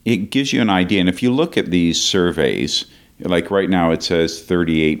it gives you an idea. And if you look at these surveys, like right now it says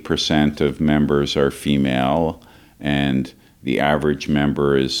 38% of members are female, and the average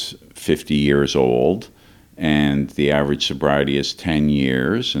member is 50 years old, and the average sobriety is 10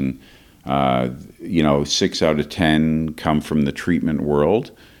 years, and 6 out of 10 come from the treatment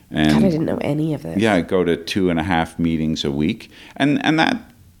world. And God, I didn't know any of this. Yeah, I go to 2.5 meetings a week, and that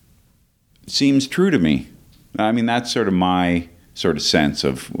seems true to me. I mean, that's sort of my sort of sense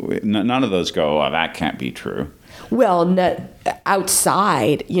of none of those go, oh, that can't be true. Well,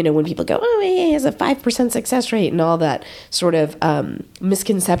 outside, when people go, oh, he has a 5% success rate and all that sort of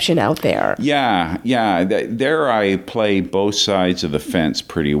misconception out there. Yeah. There I play both sides of the fence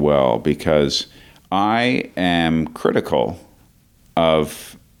pretty well, because I am critical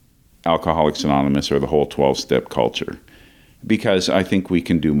of Alcoholics Anonymous or the whole 12-step culture, because I think we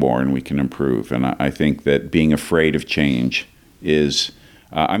can do more and we can improve. And I think that being afraid of change is,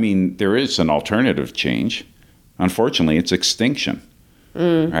 there is an alternative change. Unfortunately, it's extinction,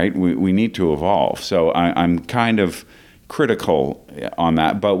 right? We need to evolve. So I'm kind of critical on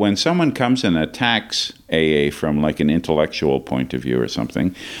that. But when someone comes and attacks AA from like an intellectual point of view or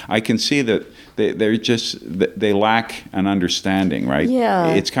something, I can see that they lack an understanding, right?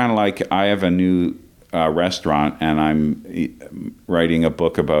 Yeah. It's kind of like I have a new restaurant and I'm writing a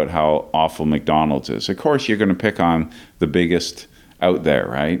book about how awful McDonald's is. Of course, you're going to pick on the biggest out there,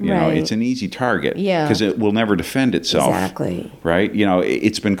 right? It's an easy target, because it will never defend itself. Exactly. Right?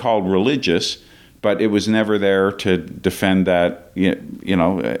 It's been called religious, but it was never there to defend that.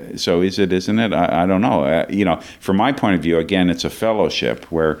 So is it? Isn't it? I don't know. From my point of view, again, it's a fellowship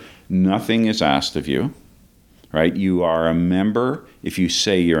where nothing is asked of you. Right? You are a member if you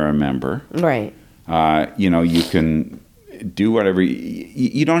say you're a member. Right. You can do whatever.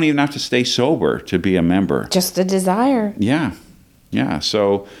 You don't even have to stay sober to be a member. Just a desire. Yeah. Yeah,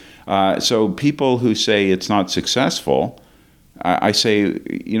 so people who say it's not successful, I say,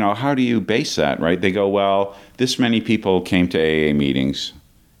 how do you base that, right? They go, well, this many people came to AA meetings,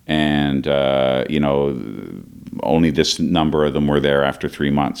 and, only this number of them were there after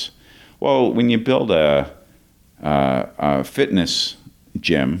 3 months. Well, when you build a fitness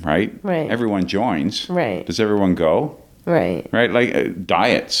gym, right? Right. Everyone joins. Right. Does everyone go? Right. Right, like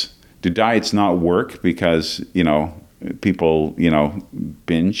diets. Do diets not work because, people,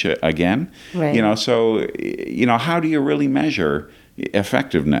 binge again? Right. So, how do you really measure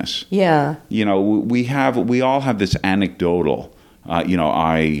effectiveness? Yeah. We all have this anecdotal,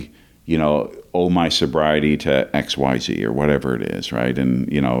 I owe my sobriety to XYZ or whatever it is, right? And,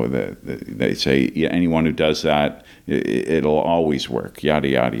 they say anyone who does that, it'll always work, yada,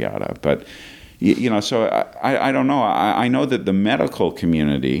 yada, yada. But, so I don't know. I know that the medical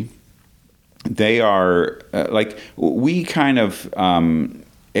community, they are we kind of AA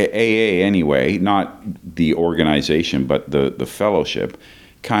anyway, not the organization, but the fellowship,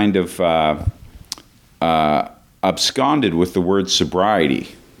 kind of absconded with the word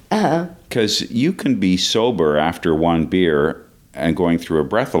sobriety. Because you can be sober after one beer and going through a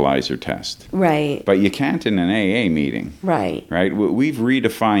breathalyzer test. Right. But you can't in an AA meeting. Right. Right? We've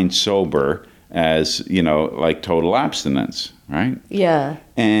redefined sober as, like total abstinence, right? Yeah.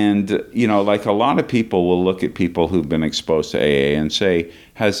 And, like a lot of people will look at people who've been exposed to AA and say,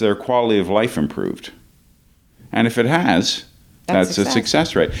 has their quality of life improved? And if it has, that's a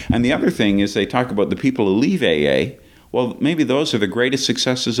success rate. And the other thing is they talk about the people who leave AA. Well, maybe those are the greatest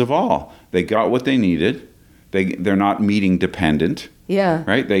successes of all. They got what they needed. They're not meeting dependent. Yeah.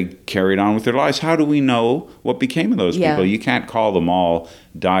 Right? They carried on with their lives. How do we know what became of those people? You can't call them all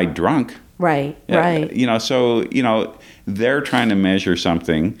died drunk. Right, right. So, they're trying to measure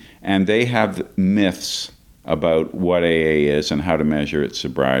something, and they have myths about what AA is and how to measure its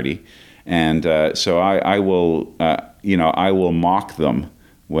sobriety. And so I will, I will mock them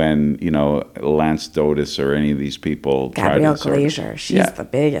when, Lance Dotis or any of these people Gabrielle try to Glazer, she's the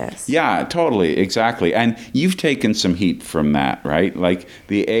biggest. Yeah, totally, exactly. And you've taken some heat from that, right? Like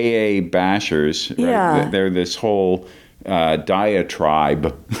the AA bashers, right? They're this whole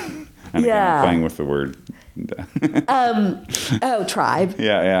diatribe. And again, I'm playing with the word. Tribe.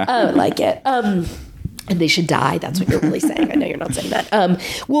 Yeah. Oh, like it. and they should die. That's what you're really saying. I know you're not saying that.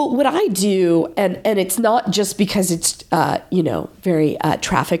 Well, what I do, and it's not just because it's, very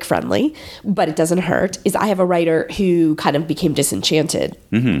traffic friendly, but it doesn't hurt, is I have a writer who kind of became disenchanted.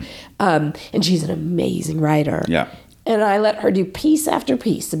 Mm-hmm. And she's an amazing writer. Yeah. And I let her do piece after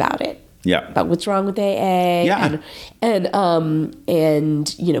piece about it. Yeah. About what's wrong with AA. Yeah. And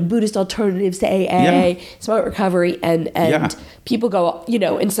Buddhist alternatives to AA, smart recovery, and people go,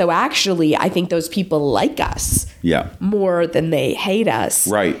 and so actually I think those people like us more than they hate us.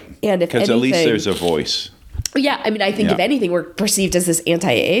 Right. And if because at least there's a voice. Yeah, I mean, I think if anything, we're perceived as this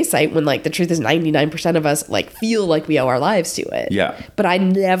anti-AA site when, like, the truth is 99% of us, like, feel like we owe our lives to it. Yeah. But I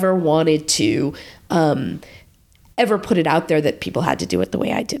never wanted to ever put it out there that people had to do it the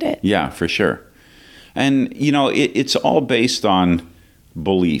way I did it. Yeah, for sure. And, it's all based on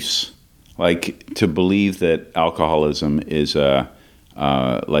beliefs. Like, to believe that alcoholism is a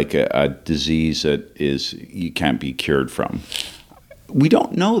disease that you can't be cured from. We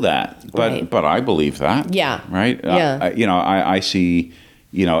don't know that, but I believe that. Yeah. Right? Yeah. I see,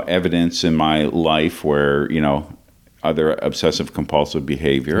 evidence in my life where, other obsessive compulsive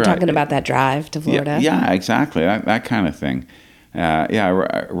behavior. Talking about that drive to Florida. Yeah, exactly. That kind of thing. I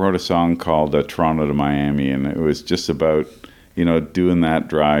wrote a song called Toronto to Miami, and it was just about, doing that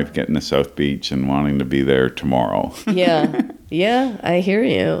drive, getting to South Beach and wanting to be there tomorrow. Yeah, I hear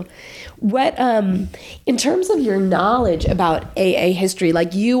you. What, in terms of your knowledge about AA history,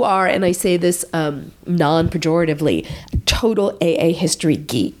 like you are, and I say this non-pejoratively, total AA history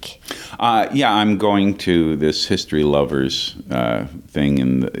geek. I'm going to this history lovers thing,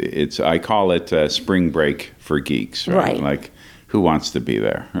 and I call it spring break for geeks, right? Like, who wants to be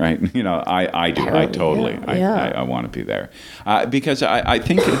there, right? I do. I totally. Yeah. I want to be there because I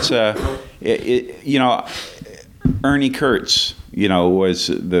think it's Ernie Kurtz, was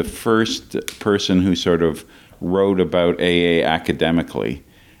the first person who sort of wrote about AA academically.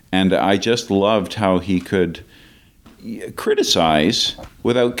 And I just loved how he could criticize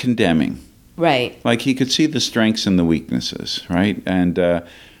without condemning. Right. Like, he could see the strengths and the weaknesses, right? And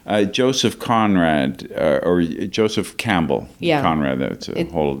Joseph Conrad, or Joseph Campbell. Yeah. Conrad, that's a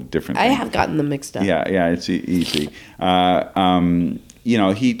whole different thing. I have gotten them mixed up. Yeah, it's easy.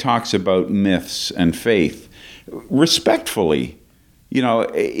 He talks about myths and faith respectfully,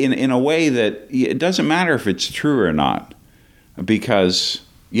 in a way that it doesn't matter if it's true or not, because,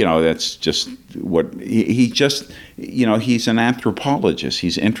 that's just what he just, he's an anthropologist.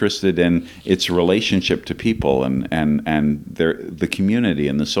 He's interested in its relationship to people and the community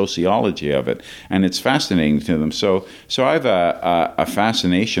and the sociology of it. And it's fascinating to them. So I have a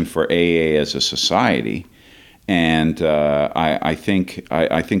fascination for AA as a society. And I think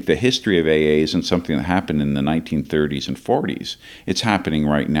the history of AA isn't something that happened in the 1930s and 40s. It's happening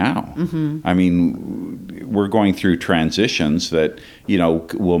right now. Mm-hmm. I mean, we're going through transitions that,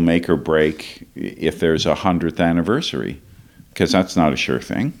 will make or break if there's a 100th anniversary, because that's not a sure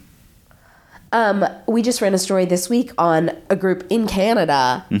thing. We just ran a story this week on a group in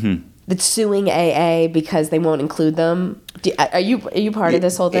Canada that's suing AA because they won't include them. Are you part of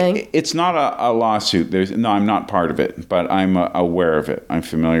this whole thing? It's not a lawsuit. I'm not part of it, but I'm aware of it. I'm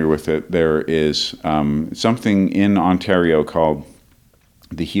familiar with it. There is something in Ontario called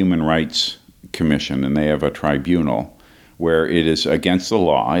the Human Rights Commission, and they have a tribunal where it is against the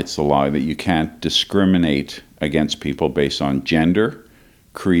law. It's the law that you can't discriminate against people based on gender,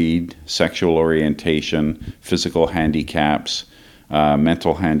 creed, sexual orientation, physical handicaps,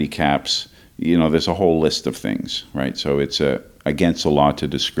 mental handicaps. There's a whole list of things, right? So it's against the law to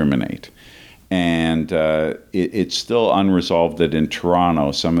discriminate. And it's still unresolved that in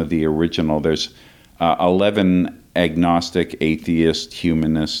Toronto, some of the original, there's 11 agnostic, atheist,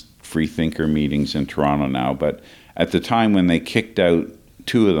 humanist, freethinker meetings in Toronto now. But at the time when they kicked out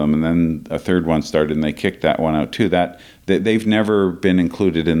 2 of them, and then a third one started, and they kicked that one out too, that they've never been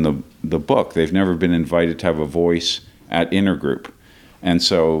included in the book. They've never been invited to have a voice at Intergroup. And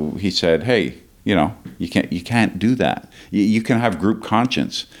so he said, hey, you can't do that. You can have group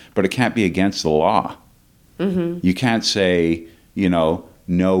conscience, but it can't be against the law. Mm-hmm. You can't say,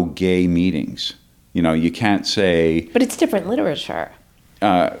 no gay meetings. You can't say... But it's different literature.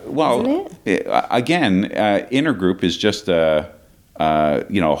 Isn't it? Again, Intergroup is just a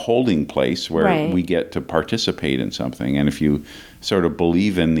holding place where we get to participate in something. And if you sort of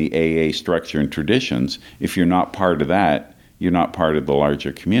believe in the AA structure and traditions, if you're not part of that, you're not part of the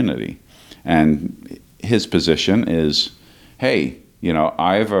larger community. And his position is, hey,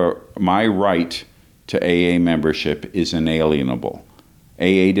 my right to AA membership is inalienable.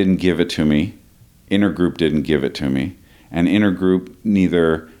 AA didn't give it to me. Intergroup didn't give it to me. And Intergroup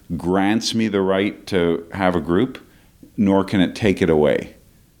neither grants me the right to have a group, nor can it take it away.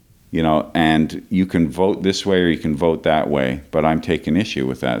 You know, and you can vote this way or you can vote that way, but I'm taking issue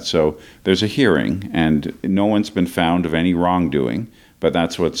with that. So there's a hearing, and no one's been found of any wrongdoing, but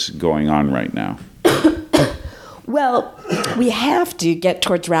that's what's going on right now. Well, we have to get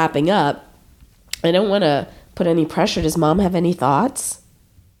towards wrapping up. I don't want to put any pressure. Does Mom have any thoughts?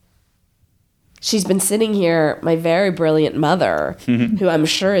 She's been sitting here, my very brilliant mother, who I'm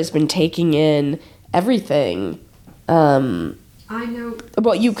sure has been taking in everything. I know.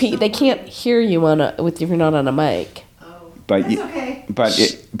 Well, they can't hear you if you're not on a mic. Oh, But that's okay.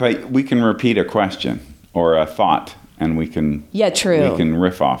 But we can repeat a question or a thought, and we can true. We can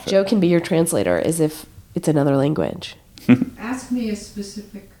riff off it. Joe can be your translator as if it's another language. Ask me a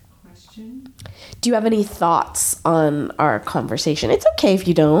specific question. Do you have any thoughts on our conversation? It's okay if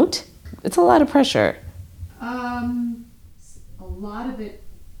you don't. It's a lot of pressure. A lot of it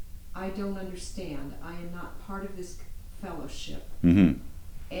I don't understand. I am not part of this fellowship, and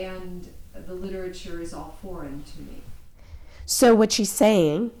the literature is all foreign to me. So what she's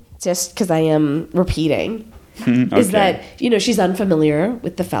saying, just because I am repeating, is that she's unfamiliar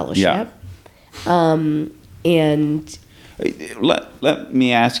with the fellowship, and let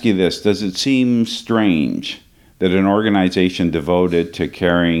me ask you this: does it seem strange that an organization devoted to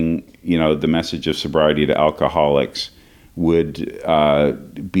carrying, the message of sobriety to alcoholics would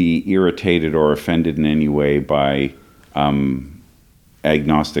be irritated or offended in any way by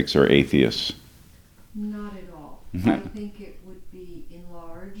agnostics or atheists? Not at all. I think it would be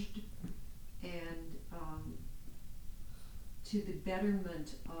enlarged and to the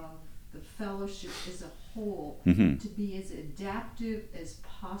betterment of the fellowship as a whole, to be as adaptive as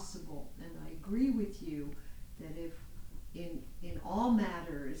possible. And I agree with you that if in all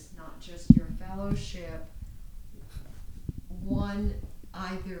matters, not just your fellowship, one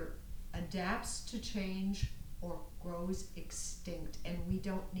either adapts to change or grows extinct, and we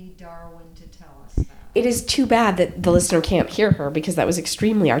don't need Darwin to tell us that. it is too bad that the listener can't hear her because that was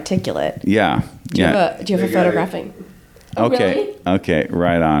extremely articulate. Yeah. Do you have a photographing? Oh, Okay. really? Okay.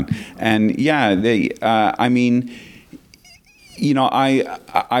 Right on. And yeah, I mean,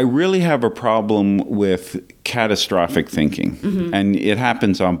 I really have a problem with catastrophic thinking, and it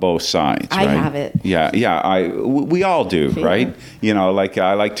happens on both sides. I right? have it. Yeah. We all do, right? Like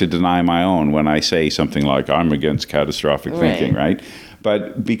I like to deny my own when I say something like I'm against catastrophic thinking, right?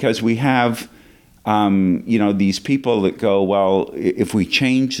 But because we have, these people that go, well, if we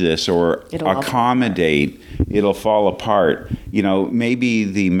change this or accommodate, it'll fall apart. Maybe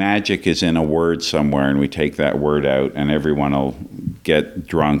the magic is in a word somewhere, and we take that word out, and everyone will get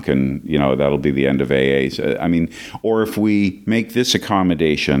drunk, and that'll be the end of AAs. Or if we make this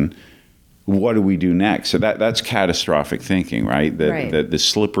accommodation, what do we do next? So that's catastrophic thinking, right? The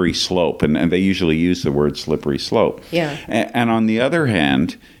slippery slope, and they usually use the word slippery slope. Yeah. And on the other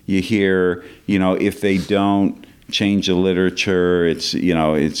hand, you hear, if they don't change the literature,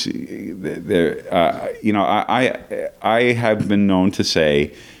 I have been known to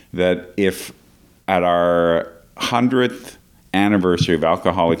say that if at our 100th anniversary of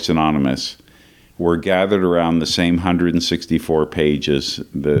Alcoholics Anonymous, we're gathered around the same 164 pages,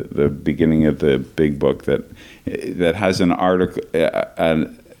 the beginning of the big book that has an article,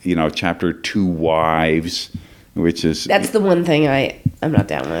 chapter 2 wives, which is... That's the one thing I'm not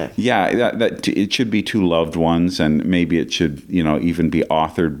down with. Yeah, that it should be 2 loved ones, and maybe it should, even be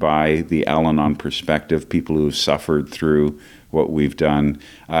authored by the Al-Anon perspective, people who have suffered through what we've done.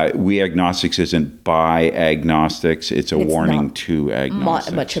 We Agnostics isn't by agnostics. It's a warning to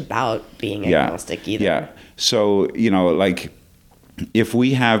agnostics. Not much about being agnostic either. Yeah. So, if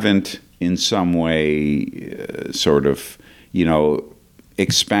we haven't in some way sort of,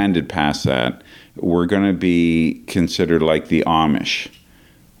 expanded past that, we're going to be considered like the Amish.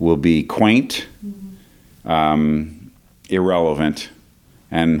 We'll be quaint, irrelevant,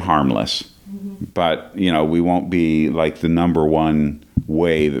 and harmless. But, we won't be like the number one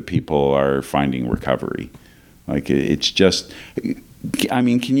way that people are finding recovery. Like, it's just,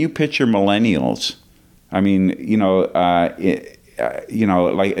 can you picture millennials? Like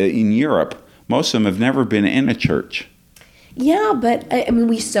in Europe, most of them have never been in a church. Yeah, but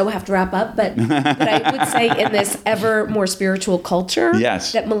we so have to wrap up. But I would say in this ever more spiritual culture,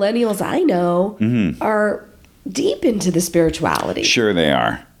 yes, that millennials I know are deep into the spirituality. Sure, they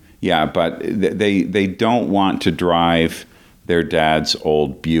are. Yeah, but they don't want to drive their dad's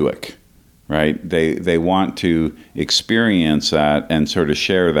old Buick, right? They want to experience that and sort of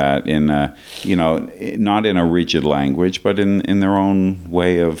share that in not in a rigid language, but in their own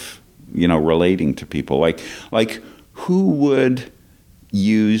way of relating to people. Like who would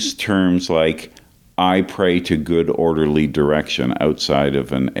use terms like, I pray to good orderly direction outside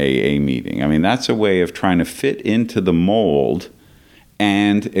of an AA meeting. I mean, that's a way of trying to fit into the mold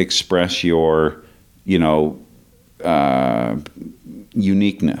and express your,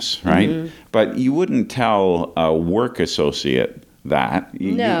 uniqueness, right? But you wouldn't tell a work associate that.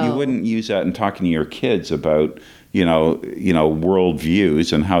 You wouldn't use that in talking to your kids about, world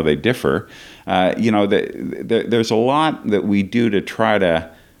views and how they differ. There's a lot that we do to try to,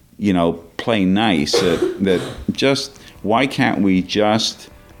 play nice. That just, why can't we just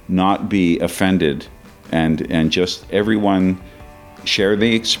not be offended and just everyone share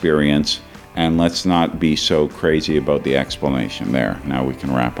the experience, and let's not be so crazy about the explanation there. Now we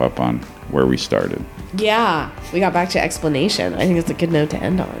can wrap up on where we started. Yeah, we got back to explanation. I think it's a good note to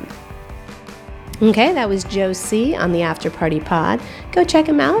end on. Okay, that was Joe C. on the After Party Pod. Go check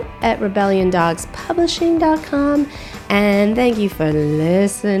him out at rebelliondogspublishing.com. And thank you for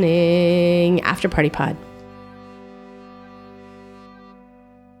listening. After Party Pod.